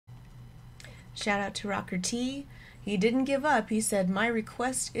Shout out to RockerT. He didn't give up. He said, my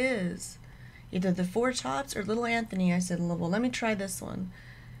request is either the Four Tops or Little Anthony. I said, well, let me try this one.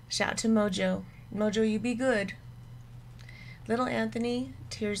 Shout out to Mojo. Mojo, you be good. Little Anthony,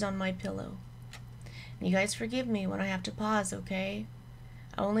 Tears on My Pillow. And you guys forgive me when I have to pause, okay?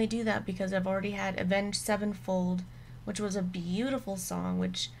 I only do that because I've already had Avenged Sevenfold, which was a beautiful song,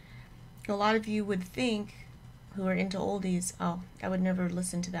 which a lot of you would think, who are into oldies, oh, I would never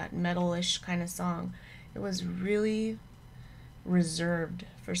listen to that metal-ish kind of song. It was really reserved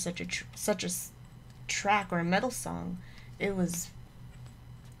for such a track or a metal song. It was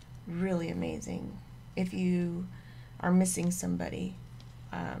really amazing. If you are missing somebody,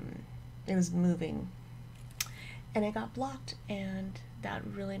 it was moving. And it got blocked, and that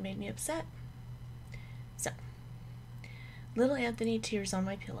really made me upset. So, Little Anthony, Tears on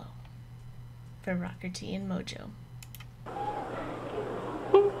My Pillow, from RockerT and Mojo.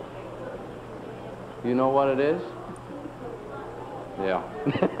 You know what it is? Yeah.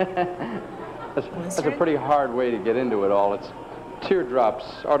 that's a pretty hard way to get into it all. It's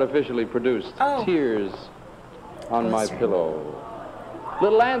teardrops artificially produced. Oh. Tears on my pillow.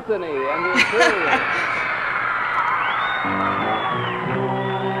 Little Anthony and the Imperials.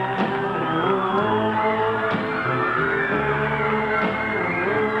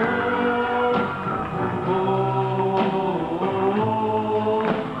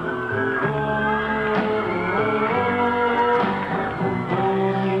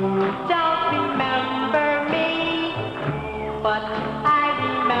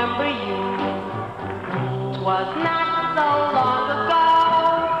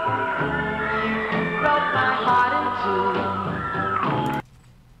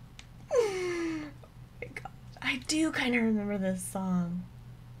 I do kind of remember this song.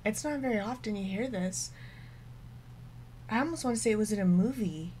 It's not very often you hear this. I almost want to say it was in a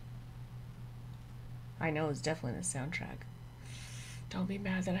movie. I know it was definitely in the soundtrack. Don't be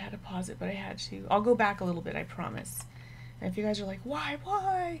mad that I had to pause it, but I had to. I'll go back a little bit, I promise. And if you guys are like,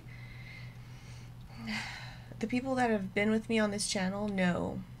 why? The people that have been with me on this channel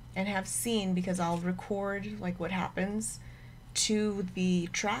know and have seen, because I'll record like what happens to the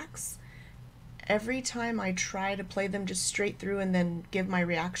tracks. Every time I try to play them just straight through and then give my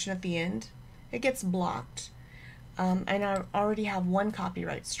reaction at the end, it gets blocked. And I already have one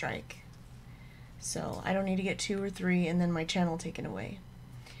copyright strike. So I don't need to get 2 or 3 and then my channel taken away.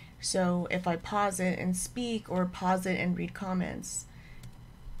 So if I pause it and speak, or pause it and read comments,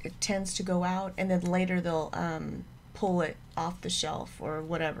 it tends to go out, and then later they'll pull it off the shelf or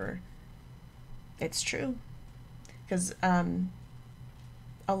whatever. It's true. Because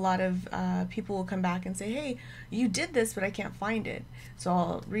a lot of people will come back and say, hey, you did this, but I can't find it. So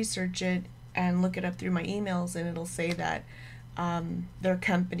I'll research it and look it up through my emails, and it'll say that their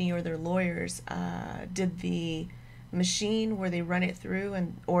company or their lawyers did the machine where they run it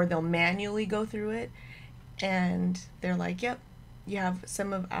through, or they'll manually go through it, and they're like, yep, you have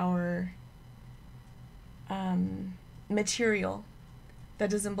some of our material that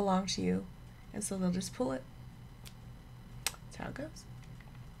doesn't belong to you, and so they'll just pull it. That's how it goes.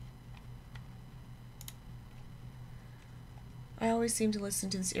 I always seem to listen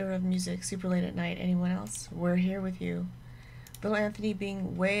to this era of music super late at night. Anyone else? We're here with you. Little Anthony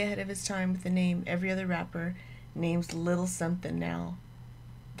being way ahead of his time with the name every other rapper names Little something now.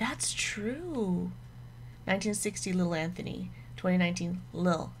 That's true. 1960 Little Anthony. 2019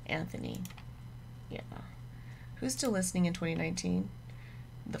 Lil Anthony. Yeah. Who's still listening in 2019?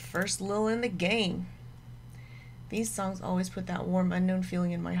 The first Lil in the game. These songs always put that warm, unknown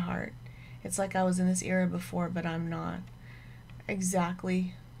feeling in my heart. It's like I was in this era before, but I'm not.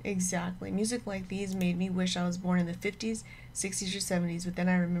 Exactly. Music like these made me wish I was born in the 50s, 60s, or 70s, but then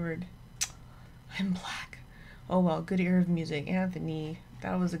I remembered, I'm black. Oh well, good era of music. Anthony,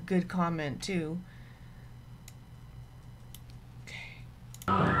 that was a good comment too. Okay.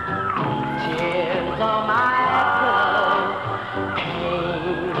 Tears on my pillow,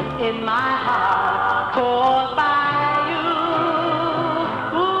 pain in my heart, caused by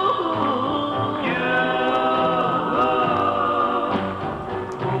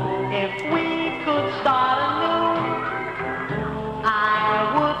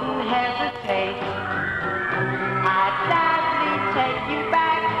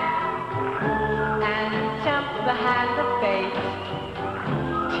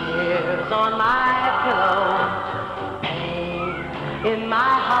on my pillow, pain in my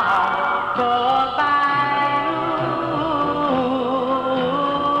heart, caused by you.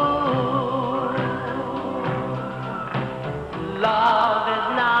 Love is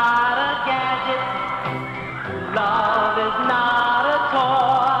not a gadget, love is not a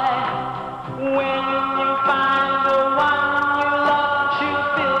toy.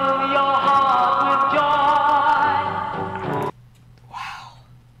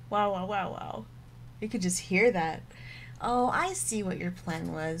 You could just hear that. Oh, I see what your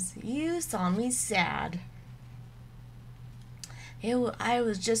plan was. You saw me sad. I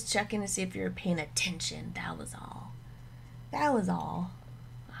was just checking to see if you were paying attention. That was all. That was all.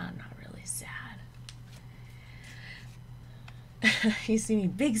 I'm not really sad. You see me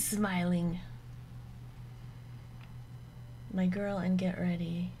big smiling. My girl, and get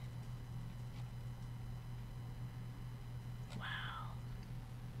ready. Wow.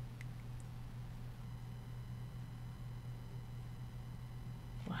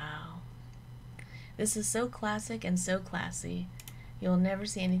 Wow. This is so classic and so classy. You'll never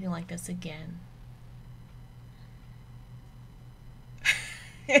see anything like this again.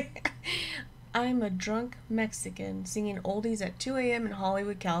 I'm a drunk Mexican singing oldies at 2 a.m. in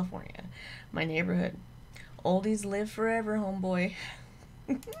Hollywood, California, my neighborhood. Oldies live forever, homeboy.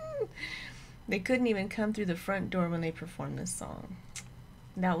 They couldn't even come through the front door when they performed this song.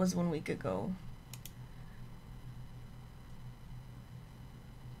 That was 1 week ago.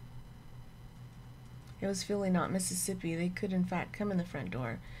 It was Philly, not Mississippi. They could, in fact, come in the front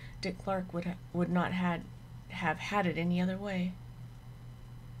door. Dick Clark would not have had it any other way.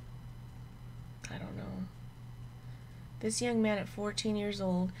 I don't know. This young man at 14 years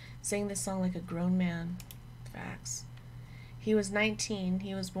old sang this song like a grown man. Facts. He was 19.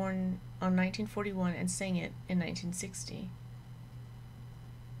 He was born on 1941 and sang it in 1960.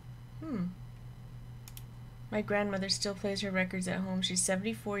 My grandmother still plays her records at home. She's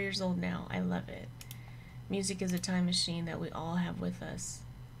 74 years old now. I love it. Music is a time machine that we all have with us.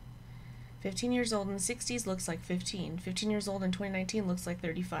 15 years old in the 60s looks like 15. 15 years old in 2019 looks like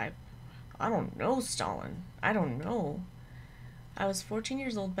 35. I don't know, Stalin. I don't know. I was 14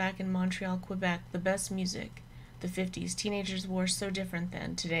 years old back in Montreal, Quebec. The best music. The 50s. Teenagers were so different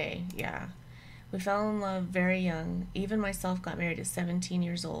then. Today, yeah. We fell in love very young. Even myself got married at 17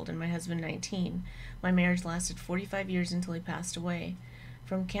 years old and my husband 19. My marriage lasted 45 years until he passed away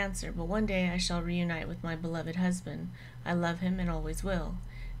from cancer, but one day I shall reunite with my beloved husband. I love him and always will.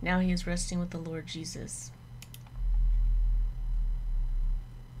 Now he is resting with the Lord Jesus.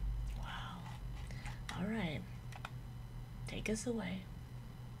 Wow. All right. Take us away.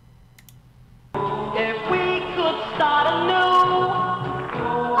 If we could start anew,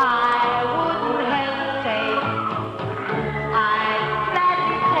 I wouldn't hesitate. I'd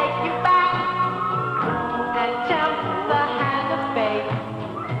gladly take you back and tempt the hand of fate.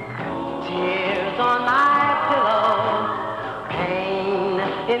 Tears on my pillow, pain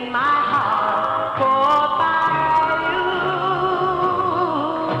in my heart, caused by you.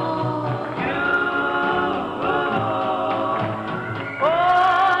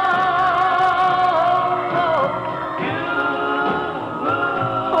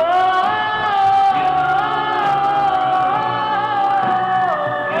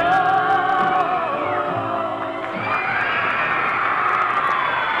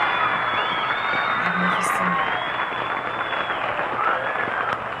 Magnificent.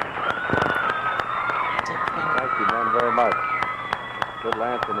 Thank you, man, very much. Little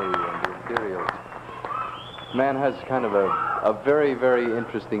Anthony and the Imperials. Man has kind of a very, very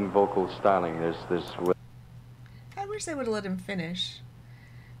interesting vocal styling. There's this. I wish they would have let him finish.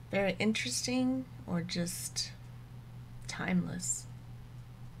 Very interesting or just timeless.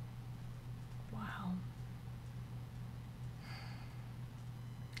 Wow.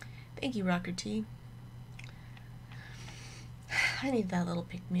 Thank you, RockerT. I need that little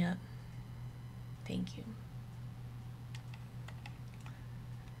pick-me-up. Thank you.